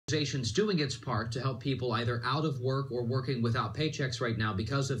Organization's doing its part to help people either out of work or working without paychecks right now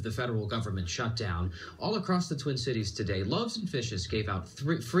because of the federal government shutdown. All across the Twin Cities today, Loaves and Fishes gave out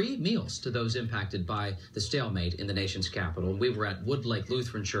free meals to those impacted by the stalemate in the nation's capital. We were at Woodlake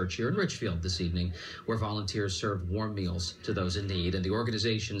Lutheran Church here in Richfield this evening, where volunteers served warm meals to those in need. And the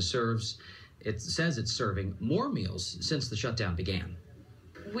organization says it's serving more meals since the shutdown began.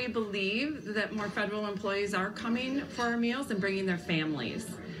 We believe that more federal employees are coming for our meals and bringing their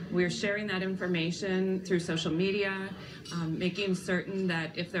families. We're sharing that information through social media, making certain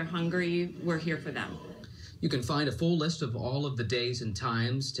that if they're hungry, we're here for them. You can find a full list of all of the days and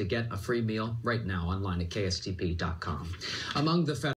times to get a free meal right now online at kstp.com. Among the